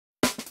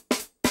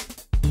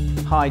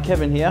Hi,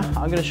 Kevin here.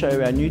 I'm going to show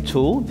you our new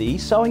tool, the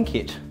Sewing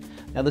Kit.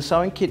 Now the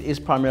Sewing Kit is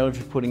primarily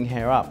for putting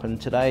hair up,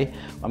 and today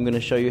I'm going to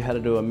show you how to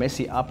do a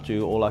messy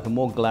updo, or like a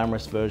more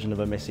glamorous version of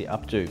a messy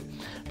updo.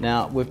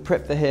 Now we've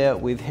prepped the hair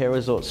with Hair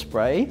Resort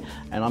spray,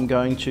 and I'm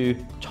going to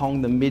tong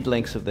the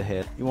mid-lengths of the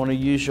hair. You want to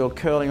use your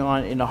curling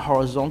iron in a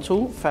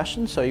horizontal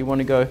fashion, so you want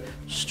to go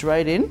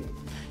straight in.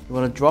 You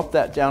want to drop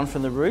that down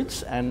from the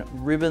roots and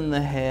ribbon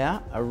the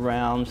hair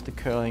around the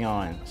curling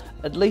irons,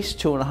 at least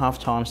 2.5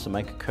 times to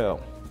make a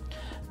curl.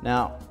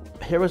 Now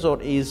Hair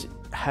Resort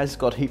has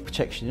got heat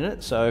protection in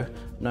it, so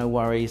no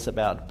worries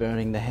about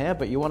burning the hair,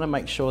 but you want to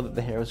make sure that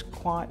the hair is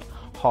quite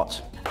hot.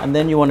 And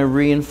then you want to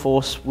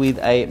reinforce with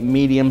a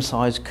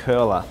medium-sized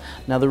curler.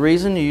 Now the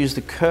reason you use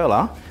the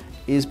curler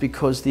is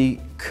because the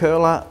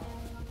curler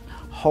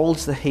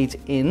holds the heat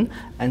in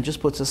and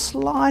just puts a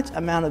slight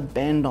amount of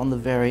bend on the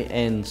very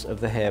ends of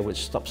the hair,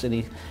 which stops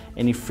any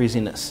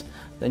frizziness.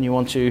 Then you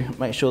want to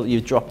make sure that you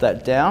drop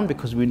that down,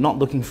 because we're not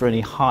looking for any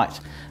height.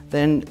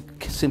 Then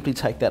simply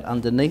take that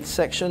underneath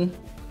section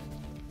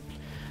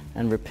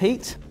and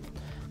repeat,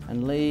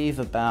 and leave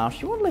about,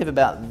 you want to leave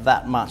about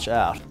that much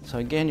out. So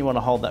again, you want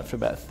to hold that for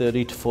about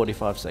 30 to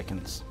 45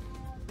 seconds.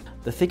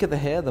 The thicker the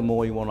hair, the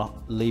more you want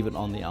to leave it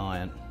on the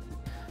iron.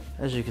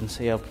 As you can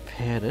see, I've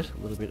prepared it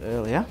a little bit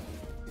earlier.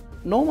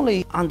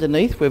 Normally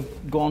underneath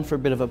we've gone for a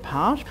bit of a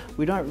part.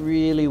 We don't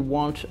really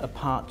want a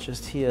part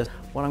just here.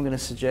 What I'm going to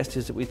suggest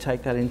is that we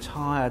take that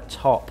entire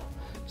top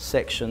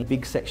section.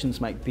 Big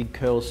sections make big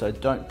curls, so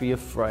don't be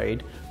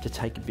afraid to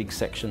take a big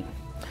section.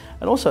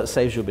 And also it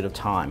saves you a bit of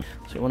time.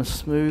 So you want to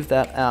smooth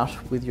that out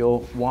with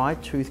your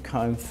wide tooth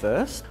comb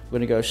first. We're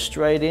going to go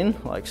straight in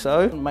like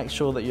so. Make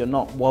sure that you're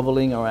not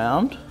wobbling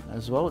around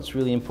as well. It's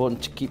really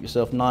important to keep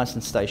yourself nice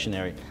and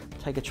stationary.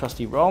 Take a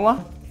trusty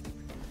roller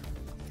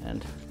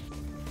and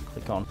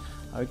click on.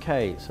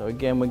 Okay, so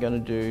again we're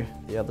going to do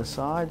the other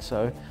side.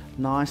 So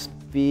nice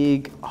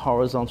big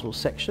horizontal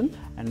section,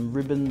 and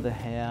ribbon the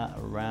hair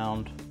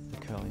around the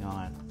curling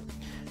iron.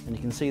 And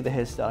you can see the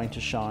hair starting to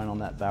shine on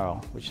that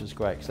barrel, which is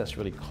great because that's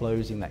really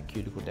closing that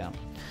cuticle down.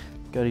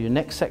 Go to your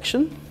next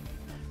section,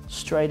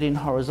 straight in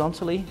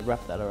horizontally,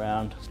 wrap that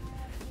around,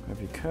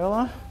 grab your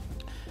curler.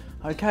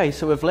 Okay,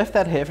 so we've left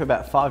that hair for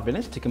about 5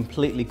 minutes to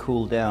completely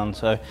cool down.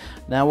 So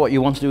now what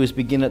you want to do is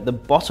begin at the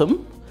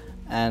bottom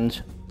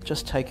and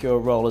just take your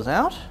rollers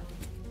out.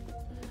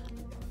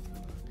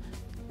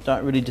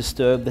 Don't really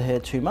disturb the hair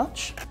too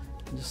much,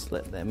 just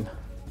let them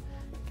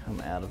come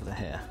out of the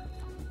hair.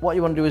 What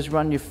you want to do is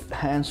run your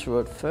hands through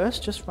it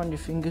first, just run your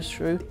fingers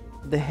through.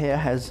 The hair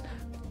has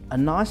a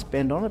nice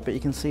bend on it, but you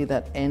can see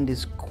that end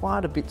is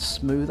quite a bit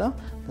smoother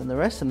than the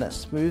rest, and that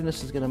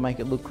smoothness is going to make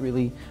it look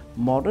really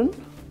modern.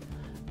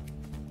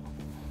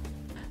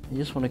 You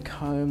just want to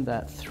comb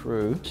that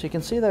through. So you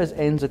can see those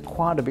ends are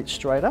quite a bit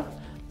straighter,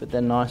 but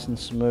they're nice and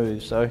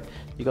smooth. So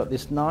you got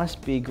this nice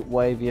big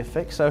wavy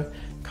effect. So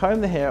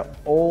comb the hair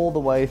all the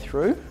way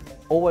through.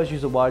 Always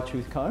use a wide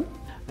tooth comb,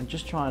 and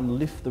just try and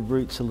lift the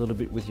roots a little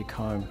bit with your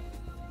comb.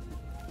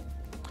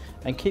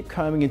 And keep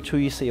combing until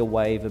you see a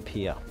wave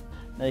appear.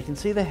 Now you can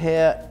see the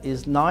hair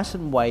is nice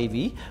and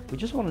wavy. We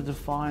just want to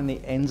define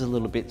the ends a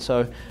little bit.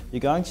 So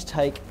you're going to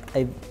take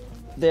a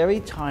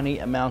very tiny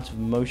amount of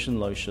motion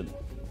lotion,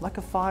 like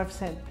a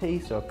 5-cent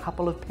piece or a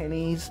couple of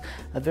pennies,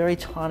 a very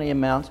tiny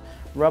amount.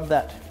 Rub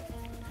that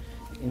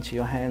into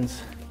your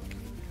hands,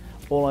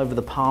 all over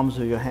the palms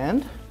of your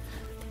hand.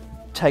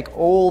 Take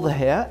all the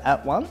hair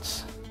at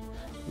once,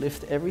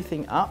 lift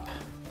everything up,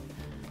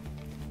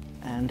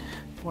 and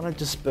you want to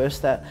disperse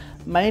that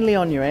mainly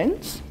on your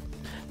ends.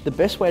 The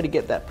best way to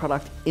get that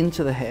product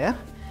into the hair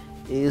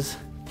is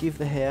give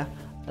the hair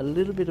a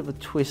little bit of a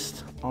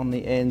twist on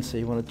the end. So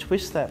you want to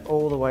twist that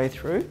all the way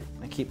through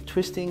and keep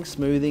twisting,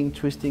 smoothing,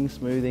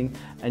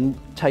 and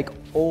take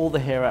all the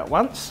hair at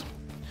once.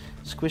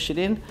 Squish it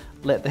in,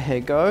 let the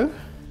hair go.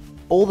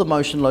 All the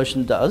motion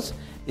lotion does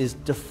is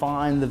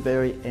define the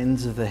very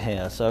ends of the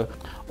hair. So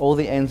all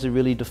the ends are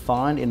really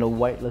defined in a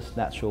weightless,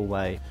 natural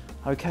way.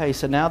 Okay,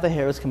 so now the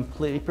hair is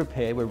completely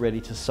prepared. We're ready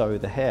to sew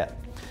the hair.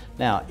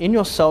 Now, in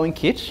your sewing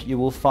kit, you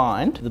will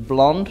find the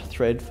blonde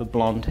thread for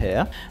blonde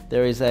hair.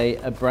 There is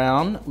a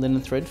brown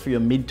linen thread for your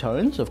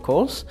mid-tones, of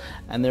course,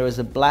 and there is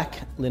a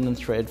black linen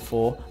thread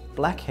for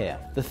black hair.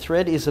 The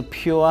thread is a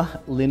pure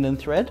linen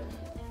thread,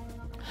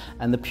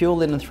 and the pure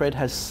linen thread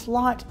has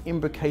slight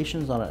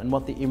imbrications on it, and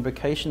what the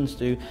imbrications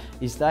do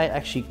is they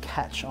actually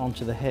catch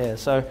onto the hair.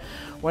 So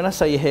when I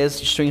say your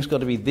string's got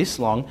to be this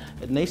long,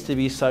 it needs to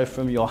be so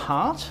from your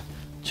heart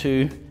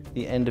to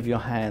the end of your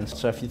hands.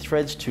 So if your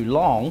thread's too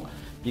long,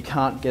 you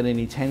can't get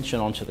any tension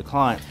onto the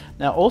client.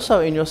 Now also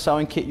in your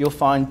sewing kit you'll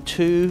find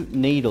 2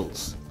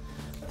 needles,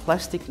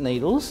 plastic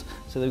needles.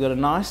 So they've got a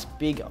nice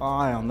big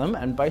eye on them,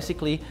 and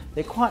basically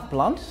they're quite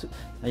blunt.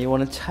 Now you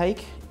want to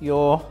take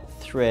your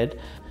thread,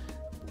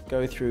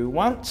 go through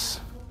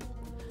once,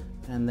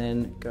 and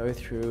then go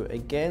through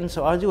again.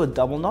 So I do a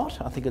double knot.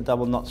 I think a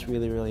double knot's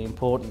really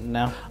important.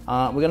 Now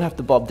we're going to have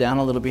to bob down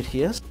a little bit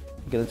here.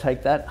 We're going to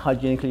take that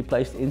hygienically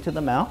placed into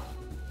the mouth,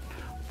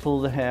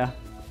 pull the hair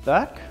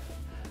back,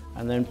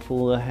 and then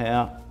pull the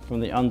hair from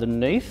the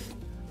underneath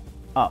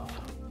up,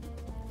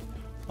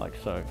 like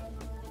so.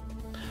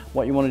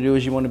 What you want to do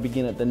is you want to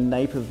begin at the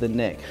nape of the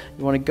neck.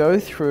 You want to go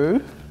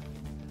through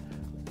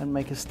and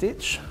make a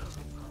stitch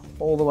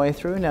all the way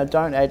through. Now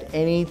don't add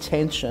any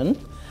tension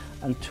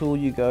until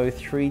you go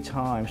 3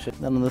 times.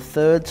 Then on the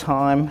 3rd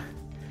time,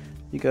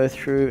 you go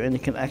through and you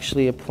can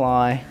actually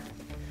apply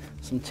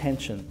some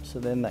tension. So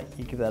then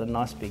you give that a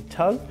nice big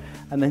tug.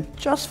 And then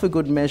just for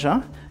good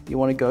measure, you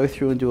want to go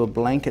through and do a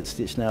blanket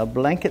stitch. Now a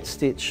blanket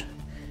stitch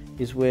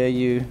is where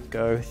you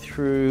go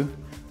through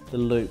the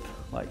loop,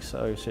 like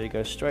so. So you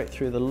go straight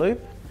through the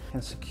loop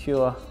and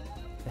secure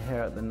the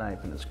hair at the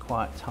nape, and it's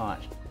quite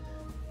tight.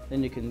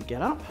 Then you can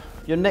get up.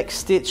 Your next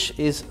stitch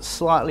is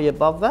slightly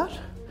above that.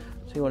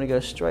 So you want to go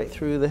straight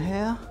through the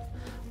hair,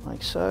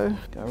 like so.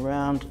 Go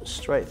around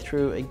straight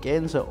through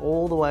again, so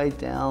all the way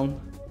down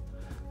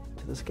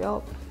to the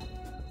scalp.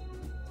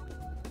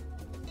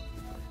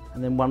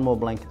 And then one more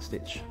blanket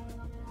stitch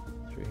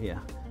through here.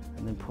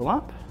 And then pull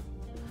up.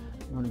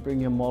 You want to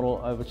bring your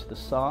model over to the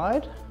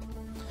side.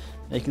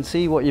 Now you can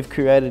see what you've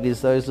created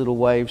is those little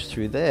waves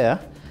through there.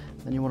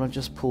 Then you want to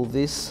just pull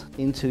this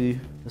into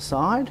the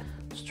side,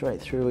 straight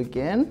through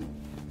again.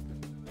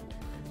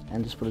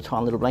 And just put a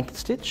tiny little blanket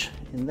stitch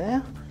in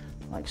there,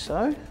 like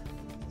so.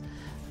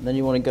 And then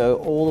you want to go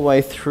all the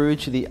way through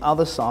to the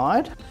other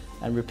side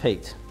and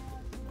repeat.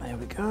 There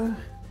we go.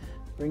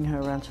 Bring her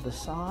around to the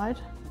side.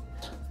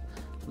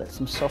 Let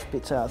some soft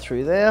bits out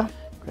through there.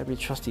 Grab your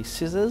trusty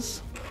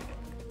scissors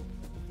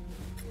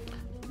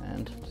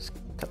and just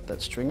cut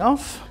that string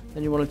off.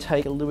 Then you want to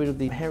take a little bit of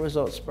the hair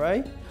result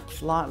spray,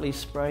 lightly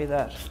spray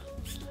that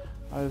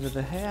over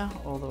the hair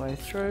all the way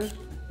through.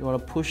 You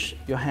want to push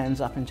your hands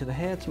up into the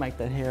hair to make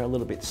that hair a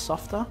little bit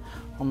softer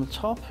on the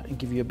top and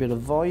give you a bit of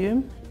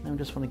volume. And we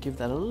just want to give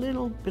that a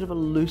little bit of a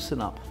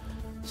loosen up.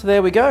 So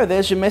there we go,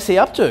 there's your messy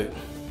updo.